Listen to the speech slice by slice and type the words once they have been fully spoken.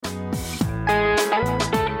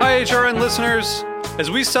HRN listeners.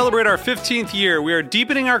 As we celebrate our 15th year, we are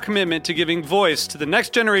deepening our commitment to giving voice to the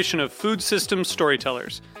next generation of food systems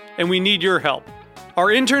storytellers, and we need your help. Our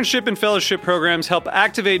internship and fellowship programs help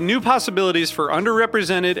activate new possibilities for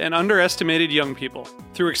underrepresented and underestimated young people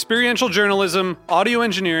through experiential journalism, audio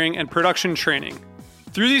engineering, and production training.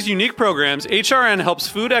 Through these unique programs, HRN helps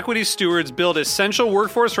food equity stewards build essential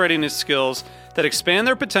workforce readiness skills that expand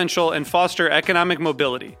their potential and foster economic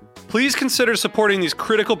mobility. Please consider supporting these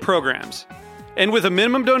critical programs. And with a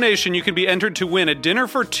minimum donation, you can be entered to win a dinner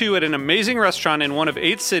for two at an amazing restaurant in one of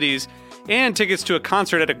 8 cities and tickets to a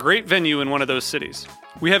concert at a great venue in one of those cities.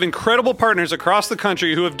 We have incredible partners across the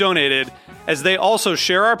country who have donated, as they also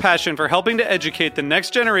share our passion for helping to educate the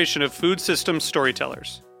next generation of food systems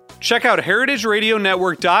storytellers. Check out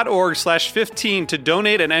heritageradionetwork.org/15 to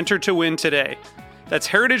donate and enter to win today. That's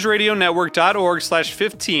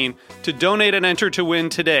heritageradionetwork.org/15 to donate and enter to win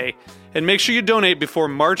today. And make sure you donate before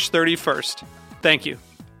March 31st. Thank you.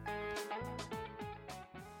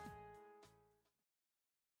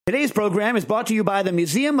 Today's program is brought to you by the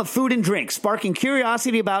Museum of Food and Drink, sparking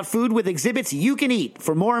curiosity about food with exhibits you can eat.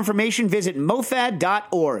 For more information, visit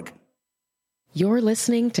mofad.org. You're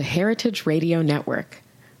listening to Heritage Radio Network.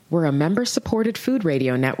 We're a member-supported food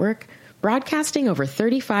radio network broadcasting over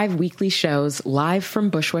 35 weekly shows live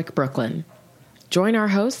from Bushwick, Brooklyn. Join our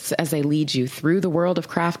hosts as they lead you through the world of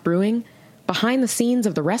craft brewing, behind the scenes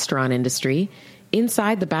of the restaurant industry,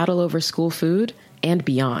 inside the battle over school food, and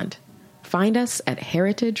beyond. Find us at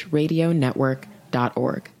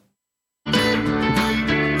heritageradionetwork.org.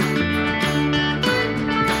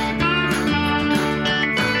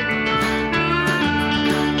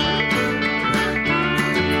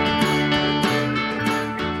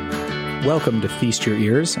 Welcome to Feast Your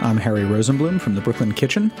Ears. I'm Harry Rosenblum from the Brooklyn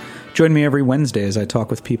Kitchen. Join me every Wednesday as I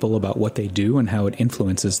talk with people about what they do and how it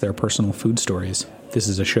influences their personal food stories. This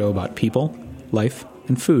is a show about people, life,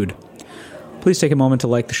 and food. Please take a moment to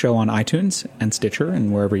like the show on iTunes and Stitcher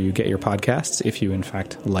and wherever you get your podcasts if you, in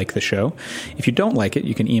fact, like the show. If you don't like it,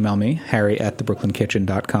 you can email me,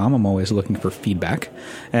 harry@thebrooklynkitchen.com. I'm always looking for feedback.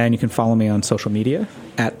 And you can follow me on social media,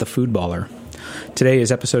 @thefoodballer. Today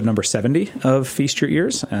is episode number 70 of Feast Your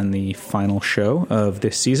Ears, and the final show of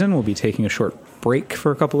this season. We'll be taking a short break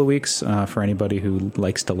for a couple of weeks. For anybody who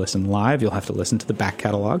likes to listen live, you'll have to listen to the back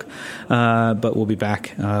catalog. But we'll be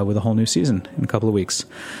back with a whole new season in a couple of weeks.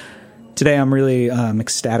 Today, I'm really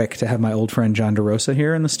ecstatic to have my old friend Jon DeRosa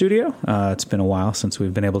here in the studio. It's been a while since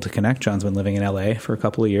we've been able to connect. John's been living in L.A. for a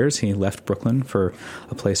couple of years. He left Brooklyn for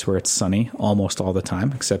a place where it's sunny almost all the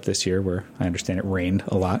time, except this year where I understand it rained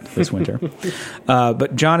a lot this winter.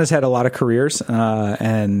 But Jon has had a lot of careers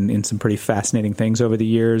and in some pretty fascinating things over the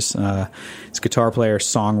years. He's a guitar player,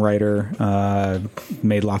 songwriter,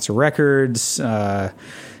 made lots of records,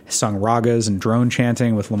 sung ragas and drone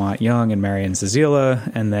chanting with Lamont Young and Marian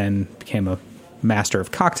Zazila, and then became a master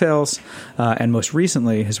of cocktails. And most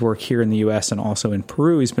recently, his work here in the U.S. and also in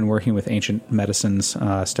Peru, he's been working with ancient medicines,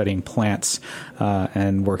 studying plants,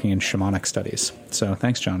 and working in shamanic studies. So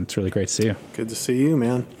thanks, Jon. It's really great to see you. Good to see you,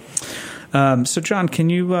 man. So, Jon, can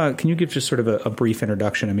you give just sort of a brief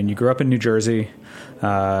introduction? I mean, you grew up in New Jersey,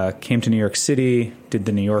 came to New York City, did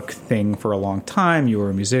the New York thing for a long time. You were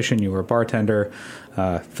a musician, you were a bartender,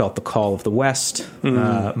 felt the call of the West,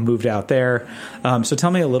 moved out there. So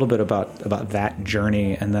tell me a little bit about that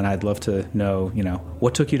journey, and then I'd love to know,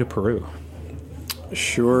 what took you to Peru?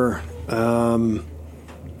 Sure.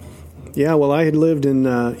 Yeah, well, I had lived in,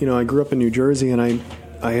 I grew up in New Jersey, and I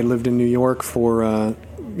had lived in New York for,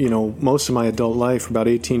 most of my adult life, about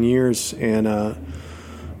 18 years. And,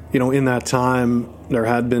 in that time, there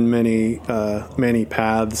had been many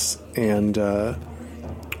paths, and, I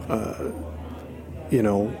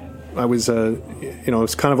was, it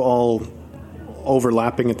was kind of all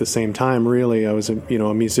overlapping at the same time, really. I was a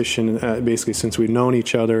musician basically since we'd known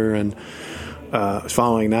each other, and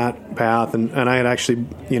following that path. And I had actually,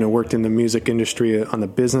 worked in the music industry on the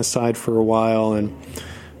business side for a while. And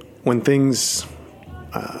when things,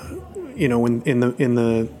 when in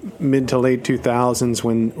the mid to late 2000s,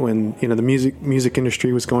 when the music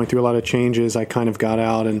industry was going through a lot of changes, I kind of got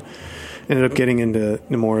out and ended up getting into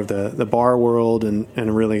more of the bar world, and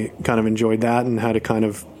really kind of enjoyed that, and had a kind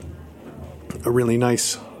of a really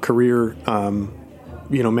nice career,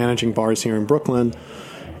 managing bars here in Brooklyn.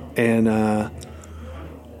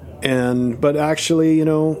 But actually,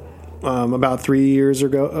 about 3 years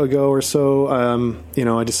ago or so, I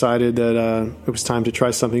decided that it was time to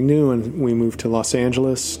try something new, and we moved to Los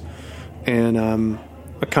Angeles. And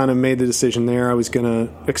I kind of made the decision there. I was going to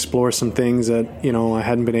explore some things that I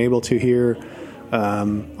hadn't been able to here.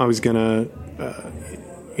 I was going to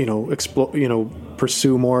explore,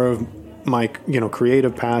 pursue more of my,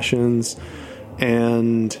 creative passions,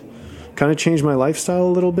 and kind of changed my lifestyle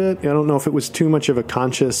a little bit. I don't know if it was too much of a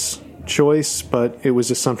conscious choice, but it was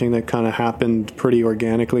just something that kind of happened pretty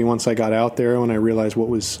organically once I got out there, when I realized what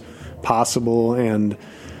was possible. And,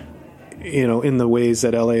 in the ways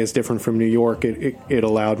that LA is different from New York, it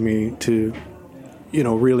allowed me to,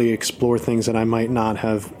 really explore things that I might not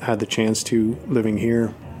have had the chance to living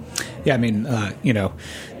here. Yeah, I mean,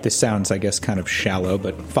 this sounds, I guess, kind of shallow,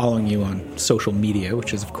 but following you on social media,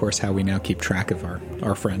 which is, of course, how we now keep track of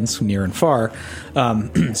our friends near and far,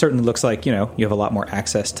 certainly looks like, you have a lot more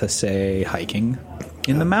access to, say, hiking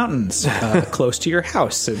in the mountains close to your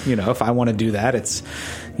house. And, if I want to do that, it's,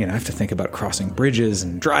 I have to think about crossing bridges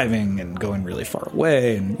and driving and going really far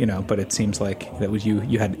away. And, but it seems like that was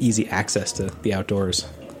you had easy access to the outdoors.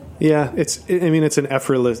 Yeah, it's an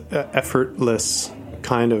effortless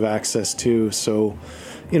kind of access too. So,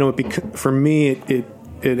 for me,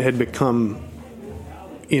 it had become,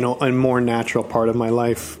 a more natural part of my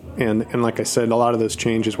life. And like I said, a lot of those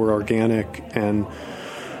changes were organic. And,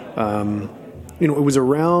 it was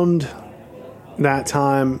around that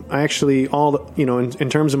time, I actually, in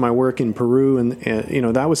terms of my work in Peru, and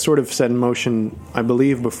that was sort of set in motion, I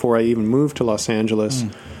believe, before I even moved to Los Angeles.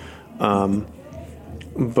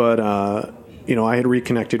 But I had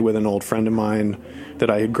reconnected with an old friend of mine that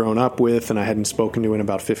I had grown up with, and I hadn't spoken to in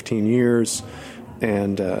about 15 years.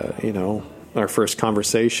 And, our first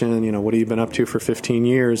conversation, what have you been up to for 15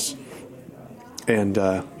 years? And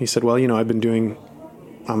he said, well,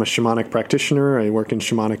 I'm a shamanic practitioner. I work in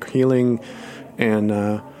shamanic healing. And,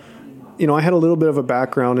 I had a little bit of a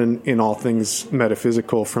background in all things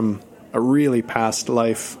metaphysical from a really past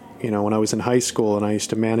life, when I was in high school, and I used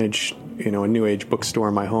to manage, a New Age bookstore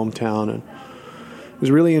in my hometown. And it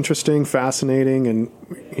was really interesting, fascinating, and,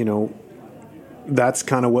 that's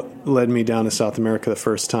kind of what led me down to South America the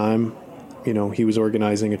first time. He was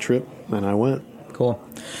organizing a trip, and I went. Cool.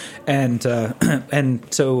 And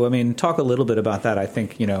so, I mean, talk a little bit about that. I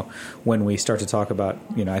think, when we start to talk about,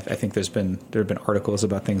 I think there have been articles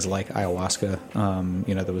about things like ayahuasca.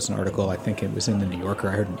 There was an article, I think it was in the New Yorker.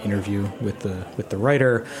 I heard an interview with the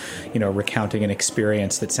writer, recounting an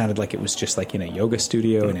experience that sounded like it was just like in a yoga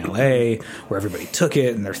studio in LA where everybody took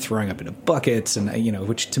it and they're throwing up into buckets, and,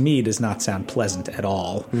 which to me does not sound pleasant at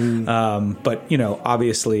all. But,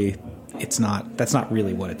 obviously that's not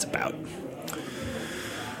really what it's about.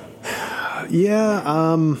 Yeah,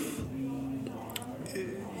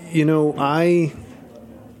 I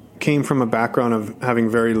came from a background of having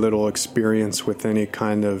very little experience with any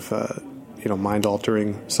kind of,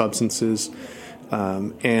 mind-altering substances.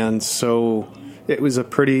 And so it was a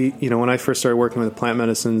pretty, when I first started working with plant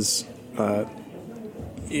medicines,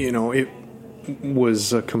 it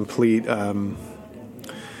was a complete,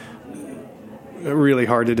 really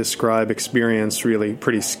hard to describe experience, really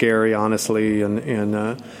pretty scary, honestly.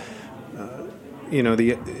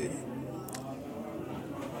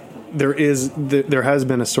 There has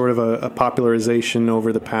been a sort of a popularization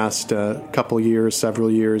over the past several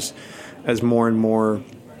years, as more and more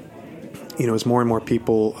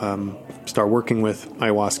people start working with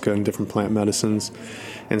ayahuasca and different plant medicines.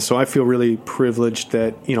 And so I feel really privileged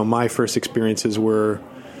that, my first experiences were,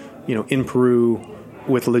 in Peru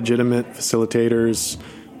with legitimate facilitators,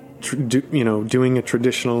 doing it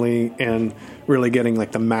traditionally and really getting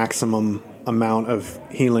like the maximum amount of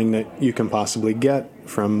healing that you can possibly get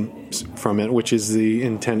from it, which is the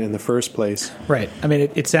intent in the first place. Right. I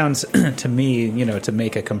mean, it sounds to me, to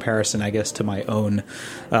make a comparison, I guess, to my own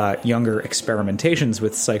younger experimentations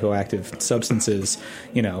with psychoactive substances,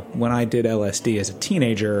 when I did LSD as a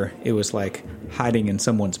teenager, it was like hiding in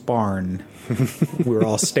someone's barn. We were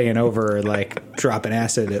all staying over, like dropping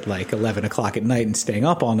acid at like 11 o'clock at night and staying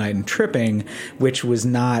up all night and tripping, which was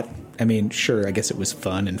not, I mean, sure, I guess it was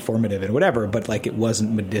fun and formative and whatever, but like it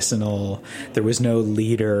wasn't medicinal. There was no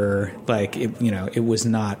leader. Like, it was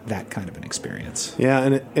not that kind of an experience.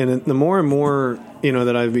 Yeah. And the more and more,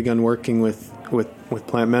 that I've begun working with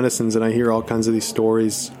plant medicines, and I hear all kinds of these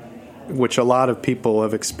stories, which a lot of people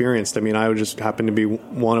have experienced. I mean, I would just happen to be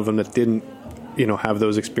one of them that didn't, have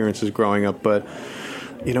those experiences growing up. But,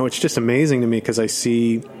 it's just amazing to me because I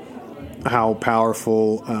see how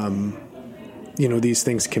powerful, these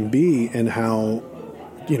things can be, and how,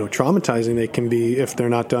 traumatizing they can be if they're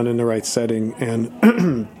not done in the right setting. And,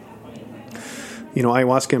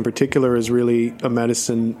 ayahuasca in particular is really a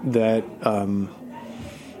medicine that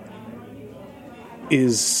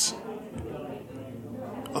is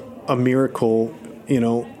a miracle,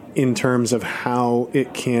 in terms of how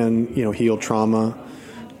it can, heal trauma.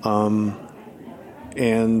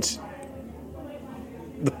 And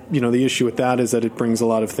the issue with that is that it brings a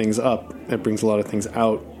lot of things up. It brings a lot of things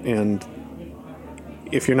out. And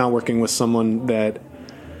if you're not working with someone that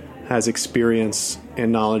has experience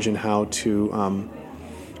and knowledge in how to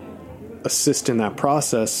assist in that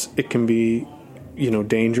process, it can be,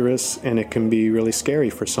 dangerous, and it can be really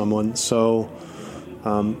scary for someone. So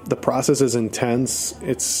the process is intense.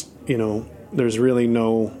 It's, there's really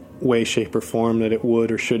no way, shape, or form that it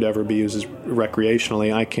would or should ever be used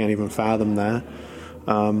recreationally. I can't even fathom that.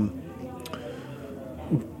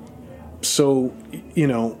 So,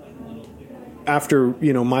 after,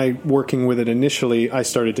 my working with it initially, I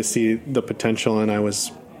started to see the potential, and I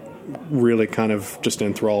was really kind of just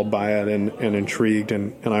enthralled by it and intrigued,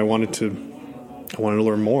 and I wanted to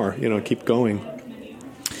learn more, keep going.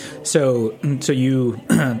 So you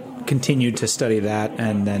continued to study that,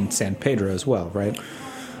 and then San Pedro as well, right?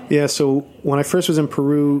 Yeah, so when I first was in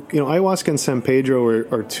Peru, ayahuasca and San Pedro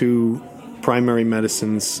are two primary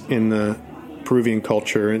medicines in the Peruvian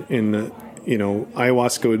culture. In the,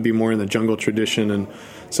 ayahuasca would be more in the jungle tradition, and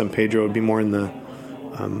San Pedro would be more in the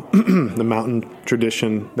the mountain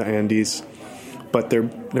tradition, the Andes. But they're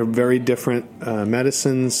very different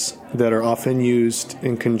medicines that are often used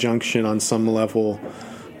in conjunction on some level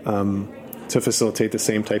to facilitate the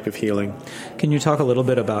same type of healing. Can you talk a little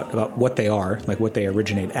bit about what they are, like what they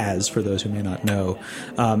originate as, for those who may not know,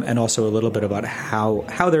 and also a little bit about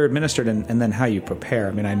how they're administered and then how you prepare?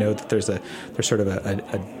 I mean, I know that there's sort of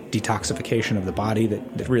a detoxification of the body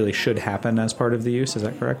that really should happen as part of the use. Is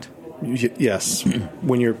that correct? Yes.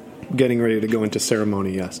 When you're getting ready to go into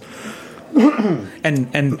ceremony, yes.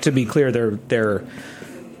 And to be clear, they're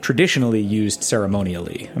traditionally used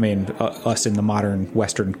ceremonially. I mean, us in the modern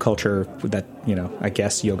Western culture, that, I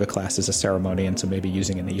guess yoga class is a ceremony, and so maybe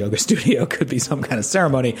using it in a yoga studio could be some kind of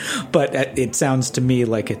ceremony. But it sounds to me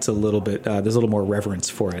like it's a little bit, there's a little more reverence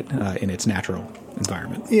for it in its natural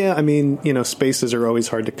environment. Yeah, I mean, spaces are always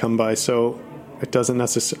hard to come by, so it doesn't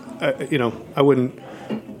necessarily, I wouldn't.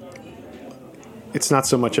 It's not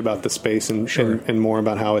so much about the space and more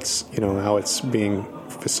about how it's being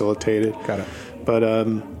facilitated. Got it. But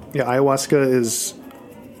ayahuasca is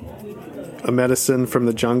a medicine from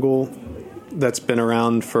the jungle that's been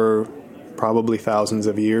around for probably thousands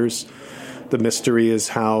of years. The mystery is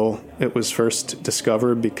how it was first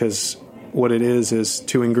discovered, because what it is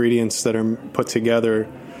two ingredients that are put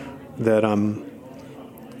together that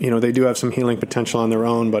they do have some healing potential on their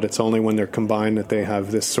own, but it's only when they're combined that they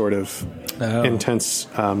have this sort of intense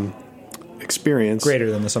experience. Greater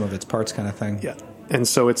than the sum of its parts kind of thing. Yeah. And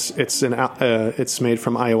so it's made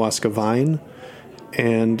from ayahuasca vine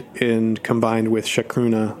and combined with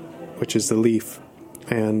chacruna, which is the leaf.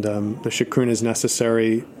 And the chacruna is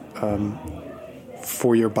necessary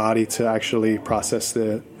for your body to actually process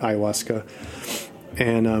the ayahuasca.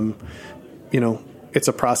 And, it's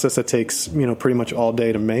a process that takes, pretty much all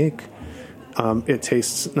day to make. It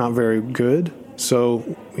tastes not very good.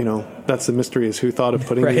 So, that's the mystery, is who thought of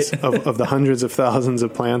putting right. these, of the hundreds of thousands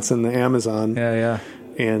of plants in the Amazon. Yeah.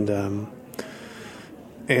 And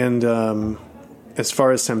as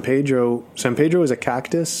far as San Pedro is a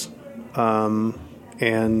cactus,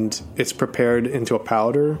 and it's prepared into a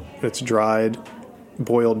powder. It's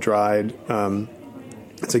boiled dried.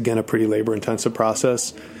 It's, again, a pretty labor-intensive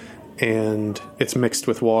process. And it's mixed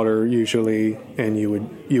with water usually, and you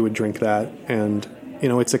would drink that. And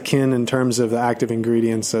it's akin in terms of the active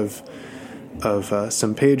ingredients of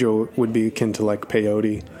San Pedro would be akin to like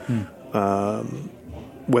peyote.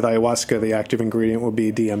 With ayahuasca, the active ingredient will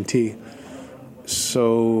be DMT.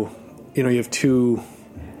 So you have two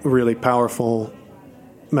really powerful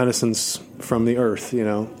medicines from the earth.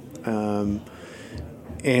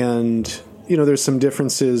 And there's some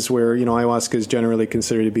differences where, ayahuasca is generally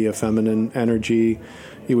considered to be a feminine energy.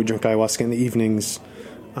 You would drink ayahuasca in the evenings.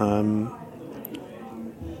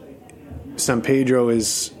 San Pedro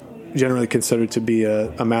is generally considered to be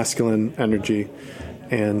a masculine energy,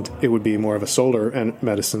 and it would be more of a solar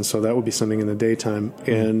medicine, so that would be something in the daytime.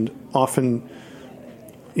 And oftentimes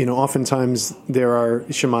there are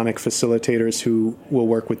shamanic facilitators who will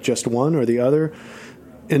work with just one or the other.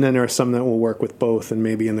 And then there are some that will work with both, and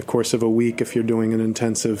maybe in the course of a week, if you're doing an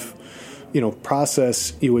intensive,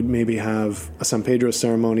 process, you would maybe have a San Pedro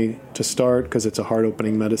ceremony to start, because it's a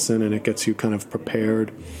heart-opening medicine and it gets you kind of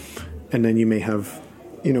prepared. And then you may have,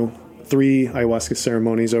 3 ayahuasca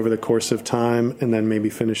ceremonies over the course of time, and then maybe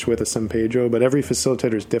finish with a San Pedro. But every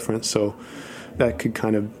facilitator is different, so that could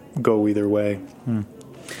kind of go either way.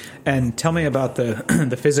 And tell me about the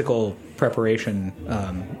the physical preparation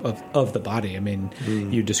of the body. I mean,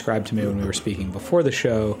 you described to me when we were speaking before the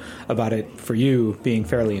show about it for you being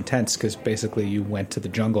fairly intense because basically you went to the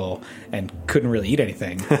jungle and couldn't really eat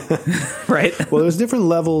anything, right? Well, there's different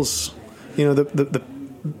levels. You know,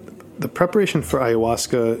 the preparation for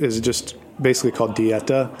ayahuasca is just basically called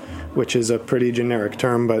dieta, which is a pretty generic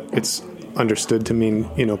term, but it's understood to mean,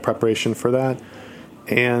 you know, preparation for that.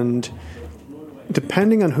 And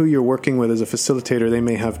depending on who you're working with as a facilitator, they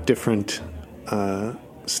may have different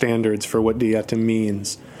standards for what dieta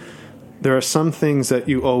means. There are some things that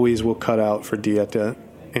you always will cut out for dieta,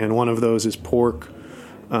 and one of those is pork.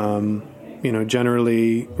 You know,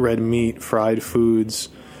 generally red meat, fried foods,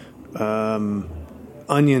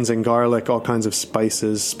 onions and garlic, all kinds of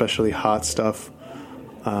spices, especially hot stuff.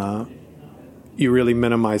 You really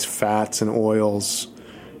minimize fats and oils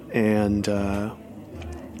and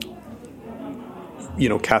you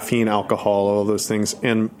know, caffeine, alcohol, all those things.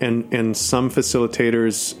 And some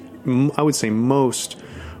facilitators, I would say most,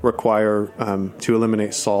 require to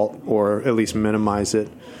eliminate salt or at least minimize it.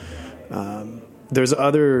 There's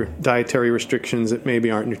other dietary restrictions that maybe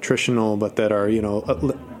aren't nutritional, but that are, you know,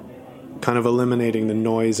 kind of eliminating the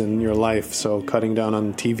noise in your life. So cutting down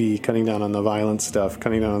on TV, cutting down on the violent stuff,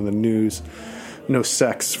 cutting down on the news. No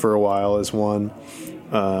sex for a while is one.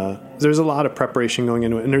 There's a lot of preparation going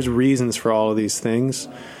into it, and there's reasons for all of these things,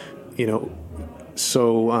 you know.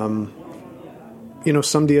 So, you know,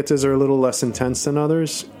 some dietas are a little less intense than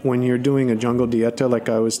others. When you're doing a jungle dieta, like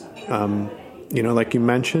I was, you know, like you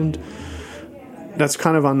mentioned, that's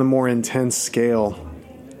kind of on the more intense scale.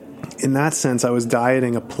 In that sense, I was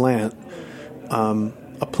dieting a plant.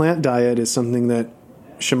 A plant diet is something that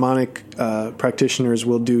shamanic practitioners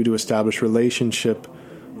will do to establish relationship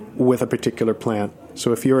with a particular plant.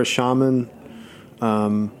 So if you're a shaman,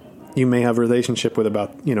 you may have a relationship with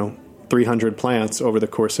about, you know, 300 plants over the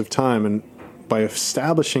course of time. And by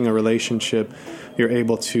establishing a relationship, you're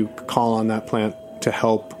able to call on that plant to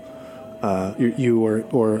help you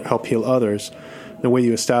or help heal others. The way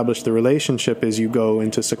you establish the relationship is you go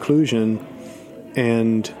into seclusion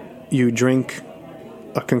and you drink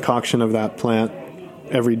a concoction of that plant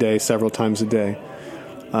every day, several times a day.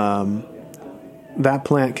 That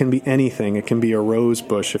plant can be anything. It can be a rose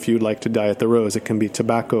bush if you'd like to diet the rose. It can be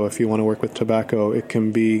tobacco if you want to work with tobacco. It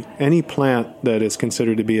can be any plant that is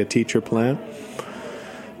considered to be a teacher plant.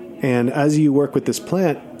 And as you work with this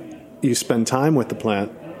plant, you spend time with the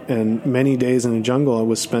plant. And many days in the jungle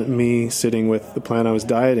was spent me sitting with the plant I was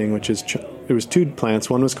dieting, which is there was two plants.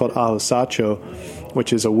 One was called Ayuhuasca,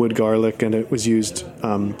 which is a wood garlic, and it was used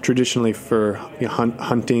traditionally for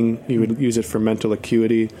hunting. You would use it for mental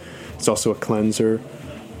acuity. It's also a cleanser.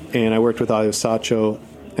 And I worked with Ayuhuasca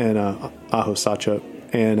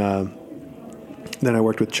and then I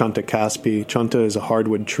worked with Chunta caspi. Chunta is a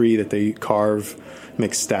hardwood tree that they carve,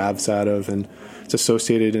 make staves out of, and it's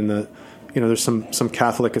associated in the, you know, there's some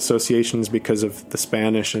Catholic associations because of the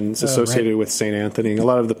Spanish, and it's associated with St. Anthony. A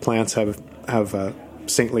lot of the plants have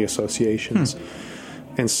saintly associations.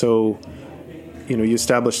 And so, you know, you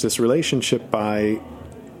establish this relationship by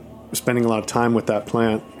spending a lot of time with that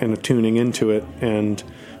plant and tuning into it. And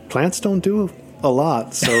plants don't do a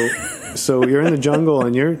lot. So you're in the jungle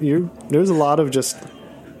and there's a lot of just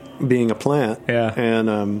being a plant. Yeah.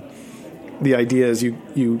 And the idea is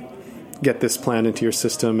you get this plant into your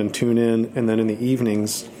system and tune in, and then in the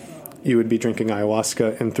evenings you would be drinking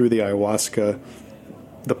ayahuasca, and through the ayahuasca,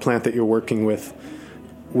 the plant that you're working with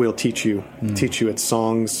will teach you its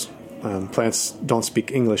songs. Plants don't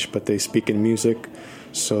speak English, but they speak in music,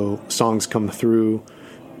 so songs come through,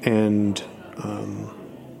 and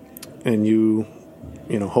you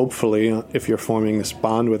know, hopefully, if you're forming this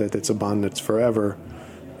bond with it, it's a bond that's forever.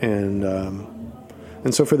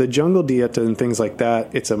 And so for the jungle dieta and things like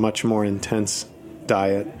that, it's a much more intense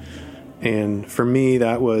diet. And for me,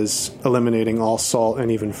 that was eliminating all salt and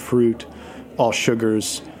even fruit, all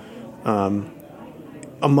sugars,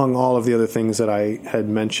 among all of the other things that I had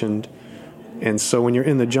mentioned. And so when you're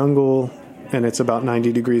in the jungle and it's about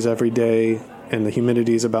 90 degrees every day and the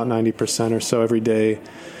humidity is about 90% or so every day,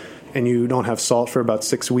 and you don't have salt for about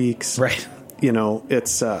 6 weeks, right? You know,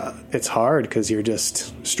 it's hard because you're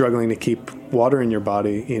just struggling to keep water in your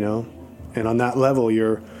body, you know, and on that level,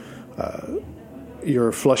 you're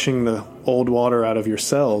flushing the old water out of your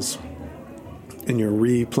cells and you're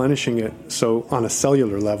replenishing it. So on a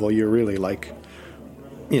cellular level, you're really like,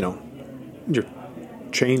 you know, you're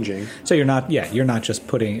changing. So you're not just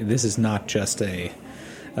putting, this is not just a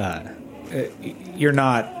you're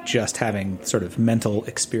not just having sort of mental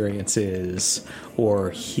experiences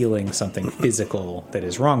or healing something physical that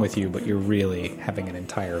is wrong with you, but you're really having an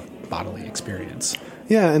entire bodily experience.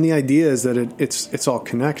 Yeah, and the idea is that it's all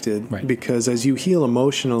connected, right? Because as you heal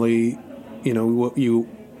emotionally,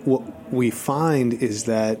 what we find is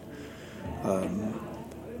that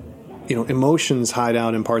emotions hide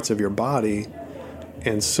out in parts of your body,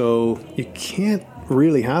 and so you can't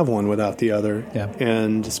really have one without the other. Yeah.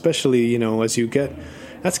 And especially, as you get,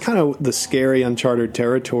 that's kind of the scary uncharted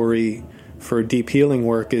territory for deep healing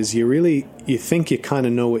work, is you think you kind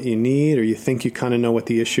of know what you need, or you think you kind of know what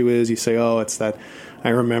the issue is. You say, oh, it's that, I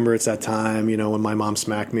remember it's that time, when my mom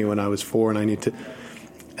smacked me when I was 4 and I need to,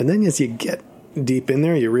 and then as you get deep in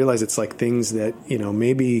there, you realize it's like things that,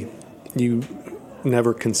 maybe you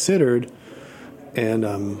never considered.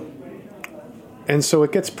 And so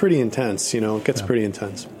it gets pretty intense, pretty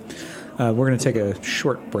intense. We're going to take a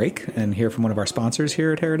short break and hear from one of our sponsors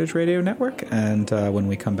here at Heritage Radio Network. And when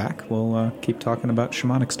we come back, we'll keep talking about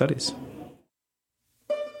shamanic studies.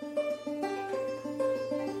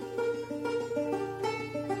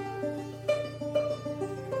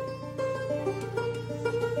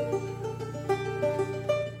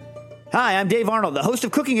 Hi, I'm Dave Arnold, the host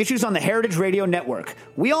of Cooking Issues on the Heritage Radio Network.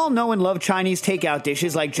 We all know and love Chinese takeout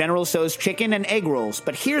dishes like General Tso's chicken and egg rolls.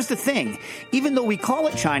 But here's the thing. Even though we call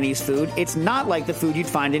it Chinese food, it's not like the food you'd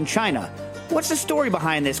find in China. What's the story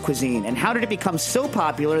behind this cuisine, and how did it become so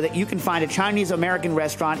popular that you can find a Chinese-American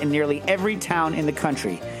restaurant in nearly every town in the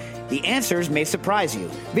country? The answers may surprise you.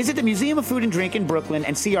 Visit the Museum of Food and Drink in Brooklyn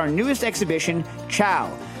and see our newest exhibition,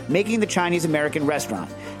 Chow, Making the Chinese-American Restaurant.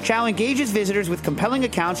 Chow engages visitors with compelling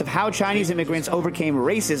accounts of how Chinese immigrants overcame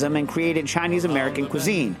racism and created Chinese-American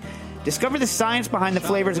cuisine. Discover the science behind the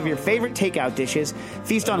flavors of your favorite takeout dishes,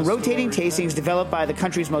 feast on rotating tastings developed by the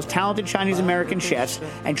country's most talented Chinese-American chefs,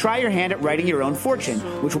 and try your hand at writing your own fortune,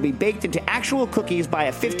 which will be baked into actual cookies by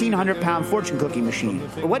a 1,500-pound fortune cookie machine.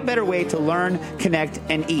 What better way to learn, connect,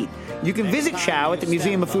 and eat? You can visit Chow at the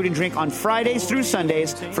Museum of Food and Drink on Fridays through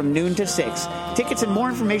Sundays from noon to 6. Tickets and more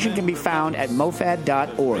information can be found at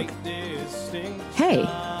mofad.org. Hey,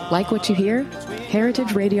 like what you hear?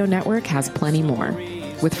 Heritage Radio Network has plenty more.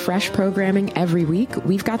 With fresh programming every week,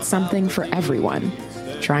 we've got something for everyone.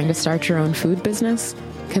 Trying to start your own food business?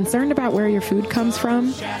 Concerned about where your food comes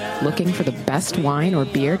from? Looking for the best wine or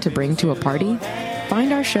beer to bring to a party?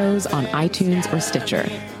 Find our shows on iTunes or Stitcher,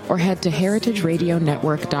 or head to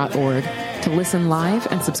heritageradionetwork.org to listen live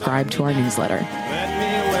and subscribe to our newsletter.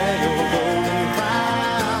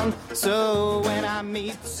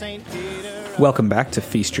 Welcome back to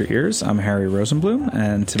Feast Your Ears. I'm Harry Rosenblum,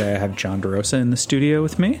 and today I have Jon DeRosa in the studio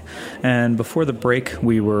with me. And before the break,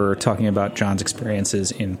 we were talking about Jon's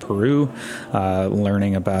experiences in Peru,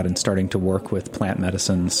 learning about and starting to work with plant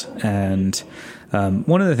medicines. And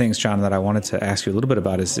one of the things, Jon, that I wanted to ask you a little bit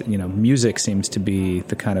about is, music seems to be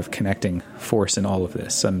the kind of connecting force in all of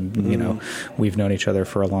this. And, we've known each other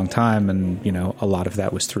for a long time, and, a lot of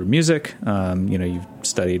that was through music. You've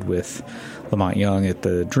studied with Lamont Young at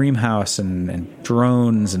the Dream House and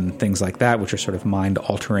drones and things like that, which are sort of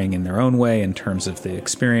mind-altering in their own way in terms of the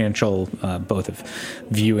experiential, both of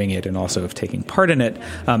viewing it and also of taking part in it.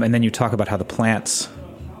 And then you talk about how the plants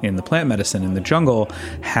in the plant medicine in the jungle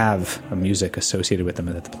have a music associated with them,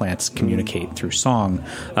 and that the plants communicate through song.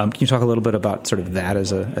 Can you talk a little bit about sort of that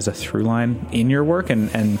as a through line in your work?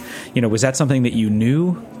 And was that something that you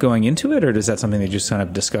knew going into it, or is that something that you just kind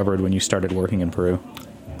of discovered when you started working in Peru?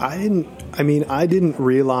 I didn't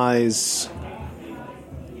realize,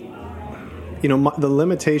 the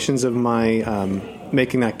limitations of my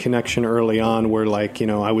making that connection early on were like,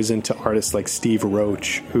 I was into artists like Steve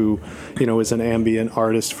Roach, who, is an ambient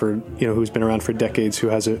artist for, who's been around for decades,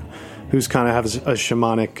 who's kind of has a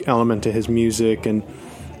shamanic element to his music and,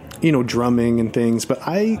 drumming and things. But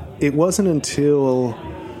it wasn't until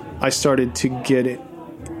I started to get it,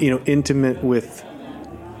 intimate with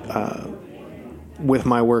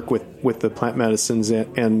my work with the plant medicines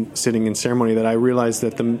and sitting in ceremony that I realized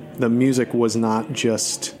that the music was not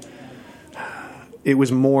just, it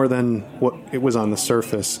was more than what it was on the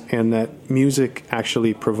surface, and that music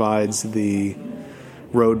actually provides the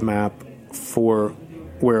roadmap for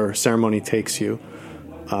where ceremony takes you.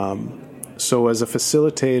 So as a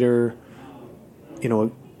facilitator,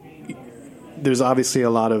 there's obviously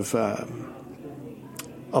a lot of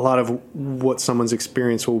what someone's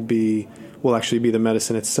experience will actually be the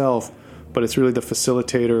medicine itself, but it's really the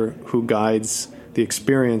facilitator who guides the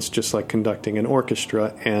experience, just like conducting an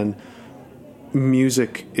orchestra, and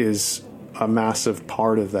music is a massive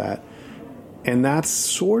part of that. And that's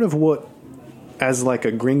sort of what, as like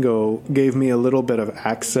a gringo, gave me a little bit of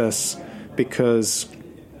access because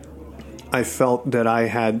I felt that I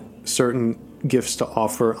had certain gifts to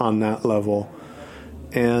offer on that level.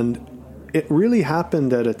 And it really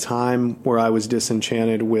happened at a time where I was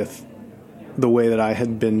disenchanted with the way that I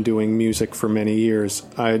had been doing music for many years.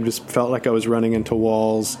 I just felt like I was running into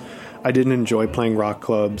walls. I didn't enjoy playing rock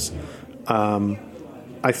clubs.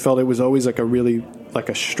 I felt it was always like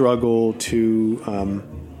a struggle to,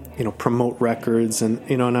 promote records.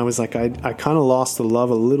 And I was like, I kind of lost the love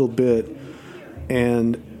a little bit.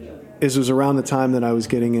 And this was around the time that I was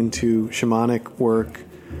getting into shamanic work.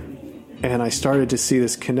 And I started to see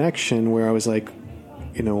this connection where I was like,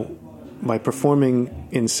 by performing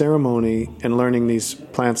in ceremony and learning these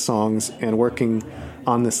plant songs and working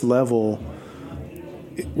on this level,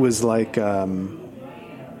 it was like I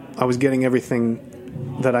was getting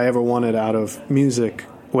everything that I ever wanted out of music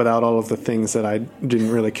without all of the things that I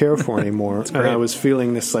didn't really care for anymore. And I was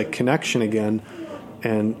feeling this like connection again,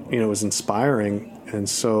 and it was inspiring. And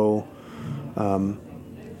so,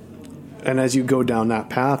 and as you go down that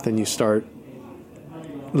path and you start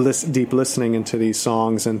deep listening into these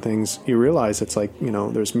songs and things, you realize it's like,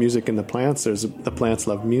 there's music in the plants. The plants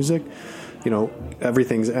love music.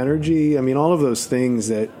 Everything's energy. I mean, all of those things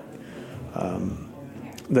that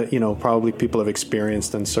probably people have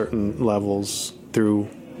experienced on certain levels through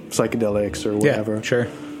psychedelics or whatever. Yeah, sure.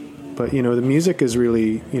 But, the music is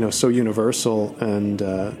really, so universal, and,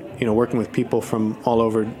 working with people from all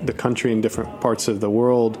over the country and different parts of the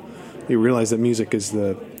world, you realize that music is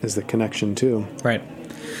the connection too. Right.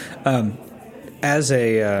 As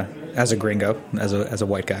a gringo, as a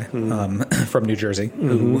white guy from New Jersey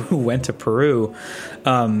who went to Peru,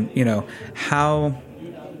 how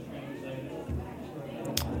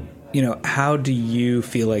do you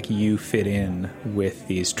feel like you fit in with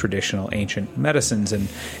these traditional ancient medicines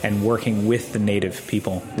and working with the native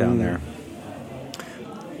people down there?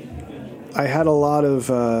 I had a lot of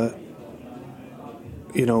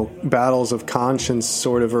battles of conscience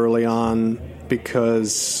sort of early on,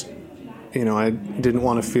 because I didn't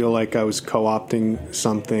want to feel like I was co-opting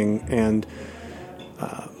something. And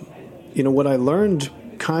what I learned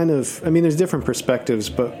there's different perspectives,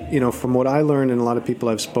 but from what I learned, and a lot of people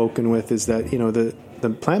I've spoken with, is that the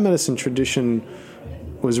plant medicine tradition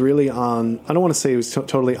was really on, I don't want to say it was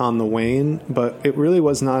totally on the wane, but it really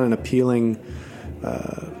was not an appealing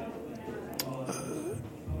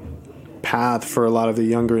path for a lot of the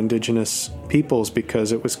younger indigenous peoples,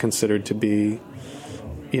 because it was considered to be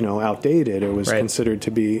outdated. It was considered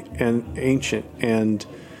to be ancient, and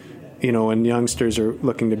and youngsters are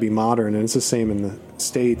looking to be modern, and it's the same in the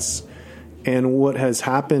States. And what has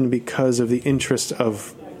happened because of the interest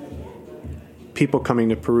of people coming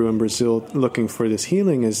to Peru and Brazil looking for this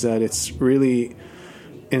healing is that it's really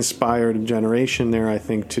inspired a generation there, I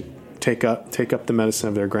think, to take up the medicine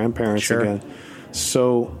of their grandparents again.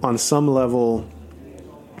 So on some level,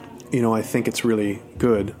 I think it's really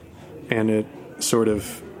good, and it sort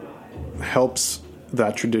of helps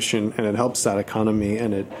that tradition, and it helps that economy,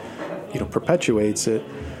 and it perpetuates it.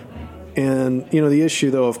 And the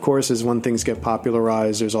issue, though, of course, is when things get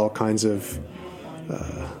popularized, there's all kinds of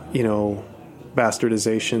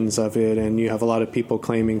bastardizations of it, and you have a lot of people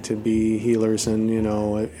claiming to be healers, and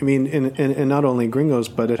and not only gringos,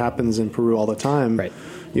 but it happens in Peru all the time. Right.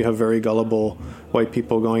 You have very gullible white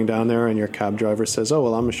people going down there, and your cab driver says, "Oh,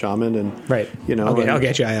 well, I'm a shaman," and I'll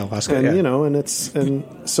get you ayahuasca, and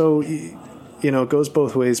and so it goes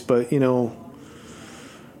both ways. But in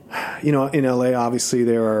LA, obviously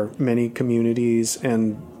there are many communities,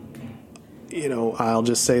 and I'll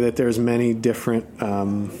just say that there's many different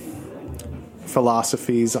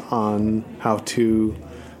philosophies on how to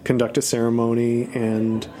conduct a ceremony,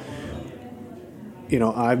 and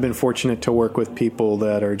I've been fortunate to work with people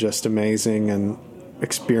that are just amazing and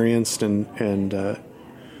experienced, and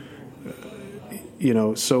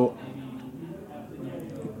so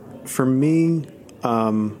for me,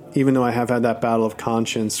 even though I have had that battle of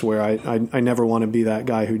conscience where I never want to be that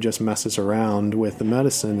guy who just messes around with the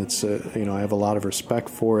medicine, it's I have a lot of respect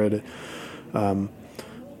for it.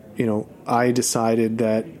 I decided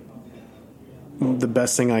that the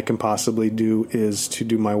best thing I can possibly do is to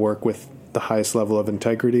do my work with the highest level of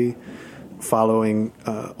integrity, following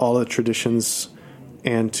all the traditions,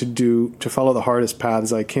 and to follow the hardest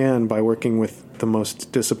paths I can by working with the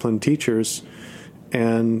most disciplined teachers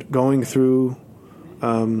and going through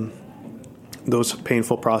those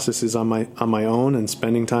painful processes on my own, and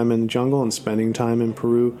spending time in the jungle and spending time in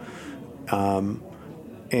Peru,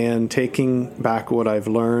 and taking back what I've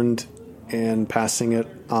learned and passing it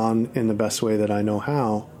on in the best way that I know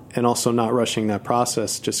how, and also not rushing that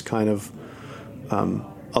process, just kind of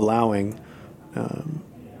allowing,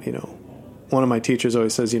 one of my teachers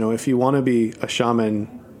always says, if you want to be a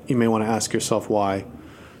shaman, you may want to ask yourself why,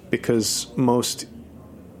 because most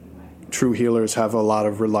true healers have a lot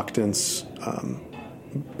of reluctance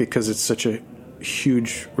because it's such a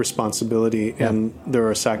huge responsibility, and there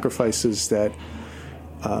are sacrifices that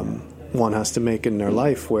one has to make in their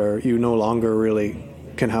life where you no longer really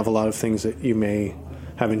can have a lot of things that you may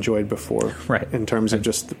have enjoyed before, right? In terms of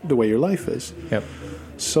just the way your life is. Yep.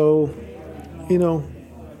 So,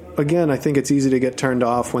 again, I think it's easy to get turned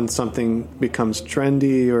off when something becomes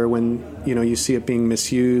trendy or when, you see it being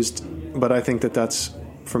misused. But I think that that's,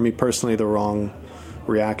 for me personally, the wrong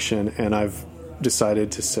reaction. And I've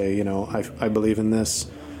decided to say, I believe in this.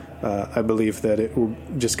 I believe that it will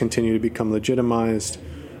just continue to become legitimized.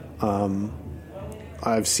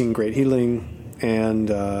 I've seen great healing, and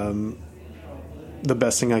the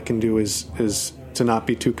best thing I can do is to not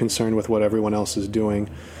be too concerned with what everyone else is doing,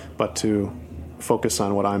 but to focus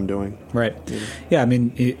on what I'm doing. Right. Yeah, I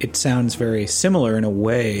mean, it sounds very similar in a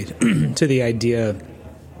way to the idea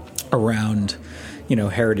around,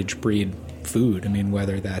 heritage breed food. I mean,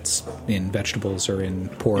 whether that's in vegetables or in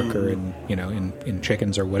pork or in, in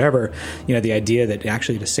chickens or whatever, the idea that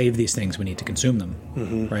actually to save these things, we need to consume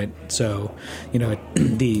them, right? So,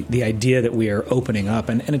 the idea that we are opening up,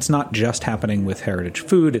 and it's not just happening with heritage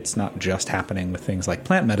food, it's not just happening with things like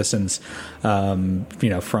plant medicines, from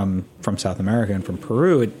South America and from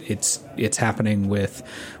Peru, it's happening with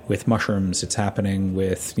mushrooms. It's happening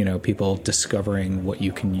with, people discovering what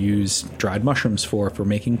you can use dried mushrooms for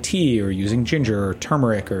making tea, or using ginger or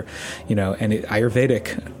turmeric, or, and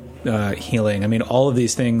Ayurvedic healing. I mean, all of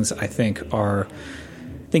these things, I think, are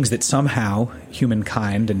things that somehow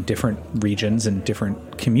humankind in different regions and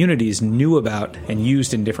different communities knew about and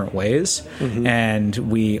used in different ways. And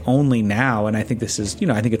we only now, and I think this is,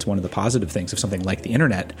 I think it's one of the positive things of something like the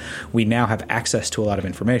internet, we now have access to a lot of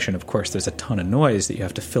information. Of course, there's a ton of noise that you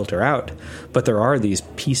have to filter out, but there are these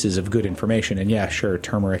pieces of good information. And yeah, sure,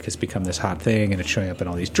 turmeric has become this hot thing and it's showing up in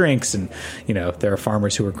all these drinks, and, there are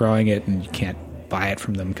farmers who are growing it and you can't buy it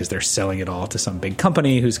from them because they're selling it all to some big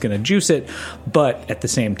company who's going to juice it. But at the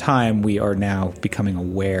same time, we are now becoming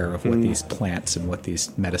aware of what these plants and what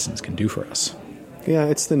these medicines can do for us. Yeah,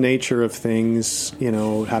 it's the nature of things.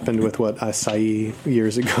 Happened with acai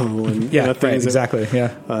years ago, and things exactly.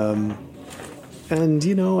 And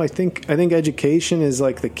I think education is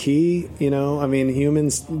like the key. I mean,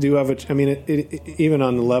 humans do have even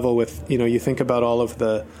on the level with you think about all of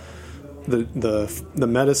the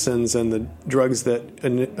medicines and the drugs that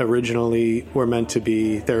originally were meant to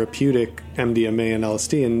be therapeutic, MDMA and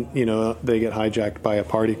LSD, and they get hijacked by a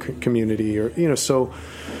party community, or so.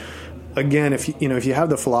 Again, if you have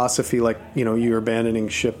the philosophy like you're abandoning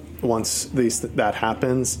ship once that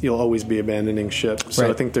happens, you'll always be abandoning ship. So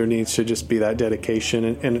right. I think there needs to just be that dedication,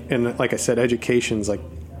 and like I said, education's like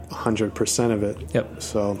 100% of it. Yep.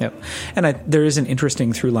 And there is an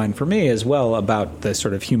interesting through line for me as well about the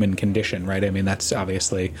sort of human condition, right? I mean, that's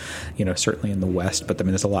obviously, certainly in the West, but I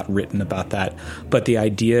mean, there's a lot written about that. But the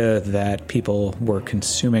idea that people were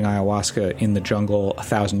consuming ayahuasca in the jungle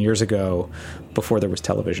 1,000 years ago, before there was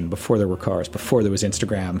television, before there were cars, before there was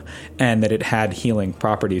Instagram, and that it had healing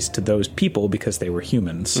properties to those people because they were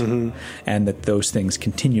humans, and that those things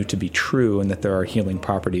continue to be true, and that there are healing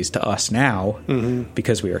properties to us now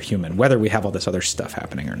because we are human, whether we have all this other stuff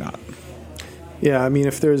happening or not. Yeah, I mean,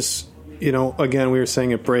 if there's, again, we were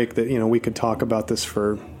saying at break that, we could talk about this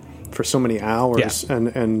for so many hours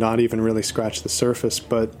and not even really scratch the surface.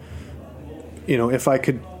 But, if I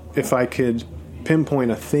could pinpoint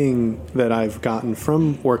a thing that I've gotten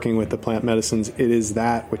from working with the plant medicines, it is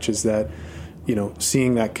that, which is that,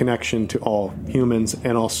 seeing that connection to all humans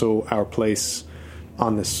and also our place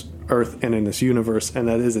on this earth and in this universe, and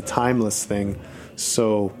that is a timeless thing.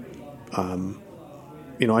 So,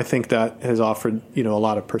 I think that has offered, a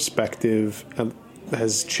lot of perspective, and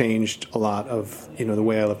has changed a lot of, the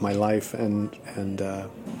way I live my life, and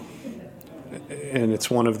it's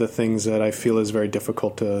one of the things that I feel is very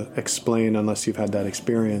difficult to explain unless you've had that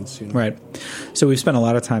experience. Right. So we've spent a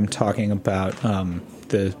lot of time talking about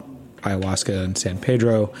the ayahuasca in San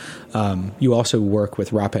Pedro. You also work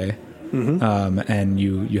with rape. And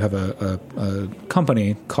you have a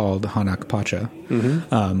company called Hanak Pacha,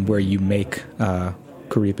 where you make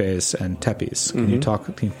kuripes and tepis. Can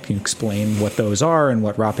you explain what those are and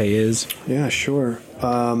what rape is? Yeah, sure.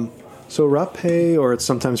 So rape, or it's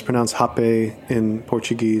sometimes pronounced hape in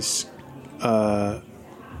Portuguese,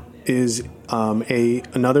 is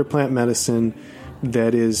another plant medicine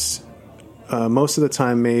that is most of the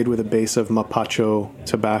time made with a base of mapacho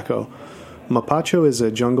tobacco. Mapacho is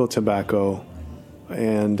a jungle tobacco,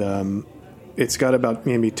 and it's got about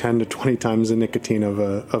maybe 10 to 20 times the nicotine of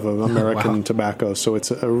an American tobacco. So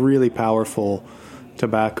it's a really powerful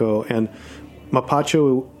tobacco. And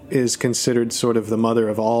mapacho is considered sort of the mother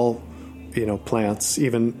of all, plants,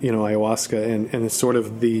 even, ayahuasca, and it's sort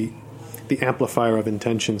of the amplifier of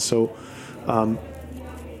intention. So,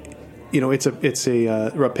 it's a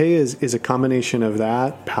rapé is a combination of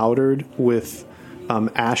that powdered with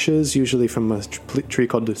ashes, usually from a tree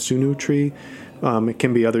called the sunu tree. It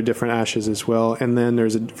can be other different ashes as well. And then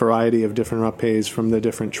there's a variety of different rapés from the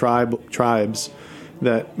different tribes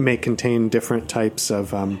that may contain different types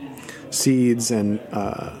of seeds and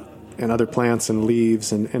other plants and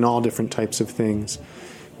leaves and all different types of things.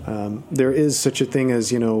 There is such a thing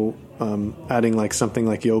as, adding like something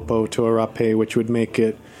like yopo to a rapé, which would make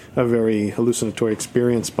it a very hallucinatory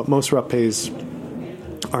experience. But most rapés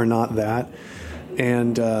are not that.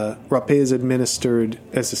 And rapé is administered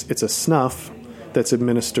it's a snuff that's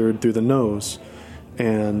administered through the nose,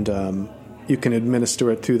 and you can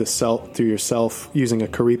administer it through yourself using a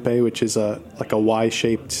kuripe, which is like a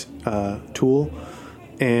Y-shaped tool,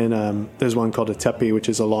 and there's one called a tepi, which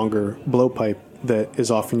is a longer blowpipe that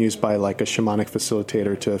is often used by like a shamanic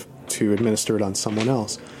facilitator to administer it on someone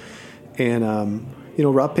else. And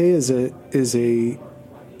rapé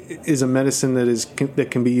is a medicine that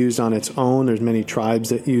can be used on its own. There's many tribes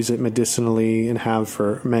that use it medicinally and have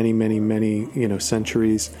for many, many, many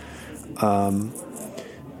centuries.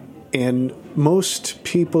 And most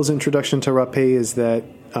people's introduction to rapé is that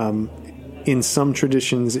in some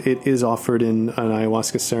traditions it is offered in an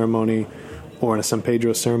ayahuasca ceremony or in a San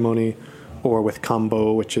Pedro ceremony or with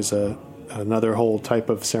kambo, which is another whole type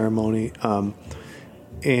of ceremony.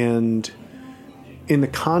 And in the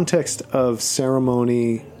context of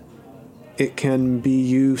ceremony, it can be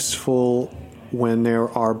useful when there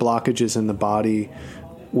are blockages in the body,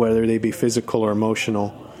 whether they be physical or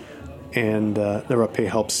emotional, and the rapé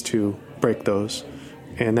helps to break those,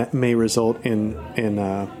 and that may result in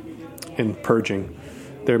purging.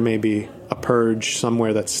 There may be a purge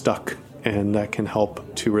somewhere that's stuck, and that can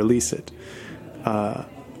help to release it.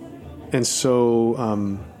 And so,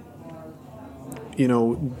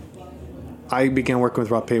 I began working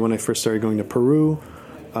with rapé when I first started going to Peru.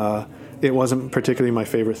 It wasn't particularly my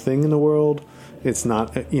favorite thing in the world. It's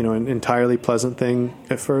not, an entirely pleasant thing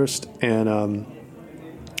at first. And,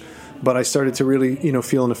 but I started to really,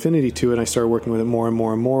 feel an affinity to it. And I started working with it more and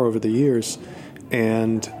more and more over the years.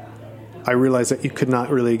 And I realized that you could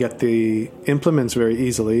not really get the implements very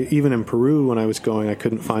easily. Even in Peru, when I was going, I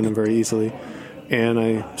couldn't find them very easily. And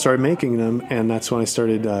I started making them. And that's when I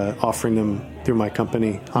started offering them through my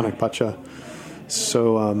company, Hanak Pacha.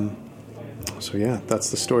 So yeah,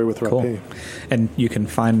 that's the story with rapé. Cool. And you can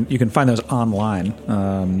find those online.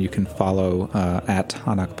 You can follow at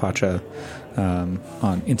Hanak Pacha on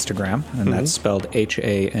Instagram, and that's spelled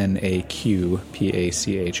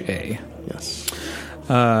HANAQPACHA. Yes.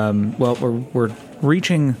 Well, we're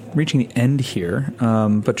reaching the end here,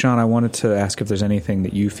 but Jon, I wanted to ask if there's anything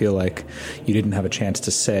that you feel like you didn't have a chance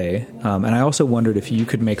to say, and I also wondered if you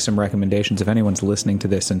could make some recommendations if anyone's listening to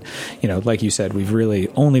this. And like you said, we've really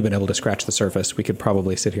only been able to scratch the surface. We could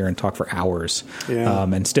probably sit here and talk for hours,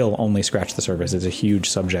 and still only scratch the surface. It's a huge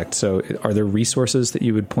subject. So, are there resources that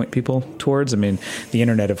you would point people towards? I mean, the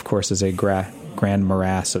internet, of course, is a grand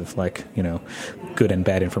morass of good and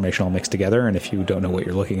bad information all mixed together, and if you don't know what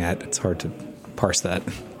you're looking at, it's hard to parse that.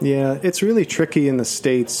 Yeah, it's really tricky in the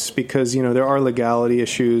States because there are legality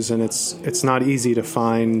issues, and it's not easy to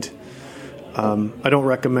find. I don't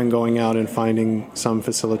recommend going out and finding some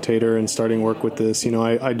facilitator and starting work with this.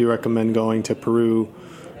 I do recommend going to Peru.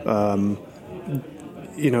 There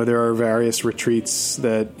are various retreats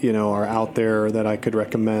that are out there that I could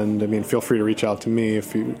recommend. I mean, feel free to reach out to me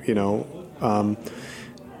if you.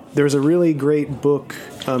 There's a really great book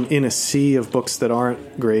in a sea of books that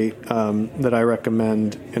aren't great that I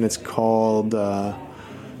recommend, and it's called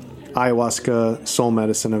Ayahuasca, Soul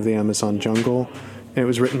Medicine of the Amazon Jungle. And it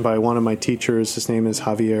was written by one of my teachers. His name is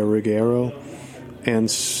Javier Riguero. And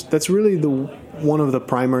that's really one of the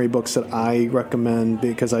primary books that I recommend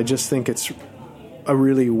because I just think it's a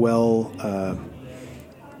really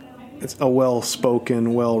it's a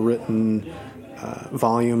well-spoken, well-written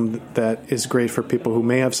volume that is great for people who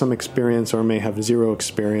may have some experience or may have zero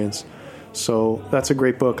experience. So that's a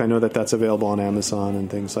great book. I know that that's available on Amazon and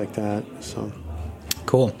things like that. So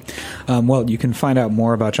cool. Well, you can find out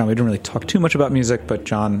more about Jon. We didn't really talk too much about music, but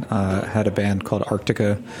Jon had a band called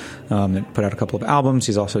Arctica that put out a couple of albums.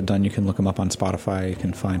 He's also done, you can look him up on Spotify. You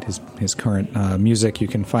can find his current music. You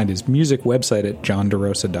can find his music website at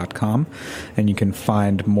jonderosa.com. And you can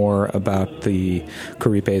find more about the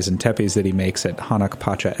kuripes and tepis that he makes at Hanak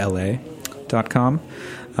Pacha LA. JonDeRosa.com.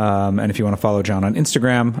 And if you want to follow Jon on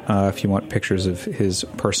Instagram, if you want pictures of his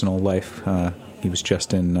personal life, he was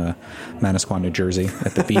just in Manasquan, New Jersey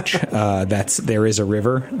at the beach. There is a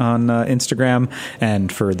river on Instagram.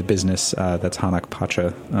 And for the business, that's Hanak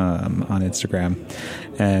Pacha on Instagram.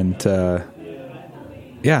 And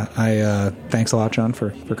thanks a lot, Jon, for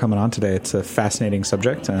coming on today. It's a fascinating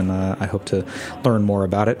subject, and I hope to learn more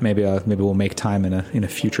about it. Maybe we'll make time in a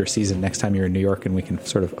future season next time you're in New York, and we can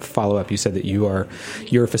sort of follow up. You said that you're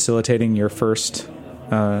facilitating your first.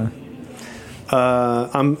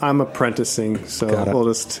 I'm apprenticing, so we'll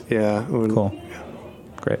just cool.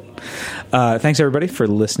 Great. Thanks, everybody, for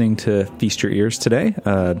listening to Feast Your Ears today.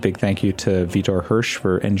 Big thank you to Vitor Hirsch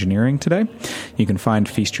for engineering today. You can find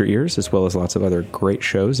Feast Your Ears, as well as lots of other great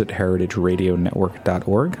shows, at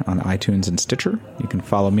heritageradionetwork.org on iTunes and Stitcher. You can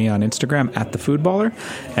follow me on Instagram at TheFoodBaller,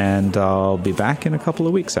 and I'll be back in a couple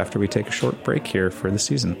of weeks after we take a short break here for the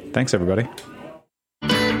season. Thanks, everybody.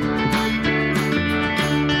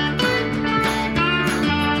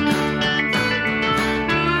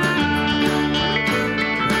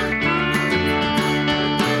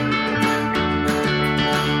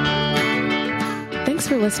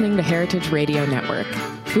 For listening to Heritage Radio Network,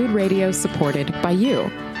 food radio supported by you.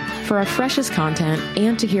 For our freshest content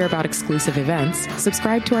and to hear about exclusive events,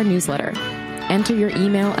 subscribe to our newsletter. Enter your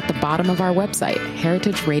email at the bottom of our website,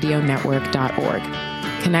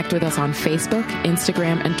 heritageradionetwork.org. Connect with us on Facebook,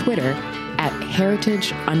 Instagram, and Twitter at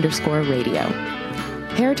heritage_radio.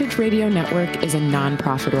 Heritage Radio Network is a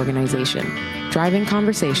nonprofit organization driving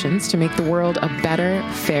conversations to make the world a better,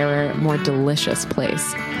 fairer, more delicious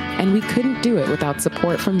place. And we couldn't do it without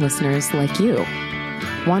support from listeners like you.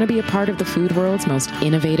 Want to be a part of the food world's most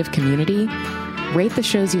innovative community? Rate the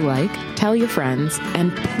shows you like, tell your friends,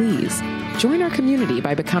 and please join our community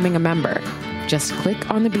by becoming a member. Just click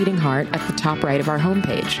on the beating heart at the top right of our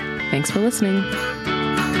homepage. Thanks for listening.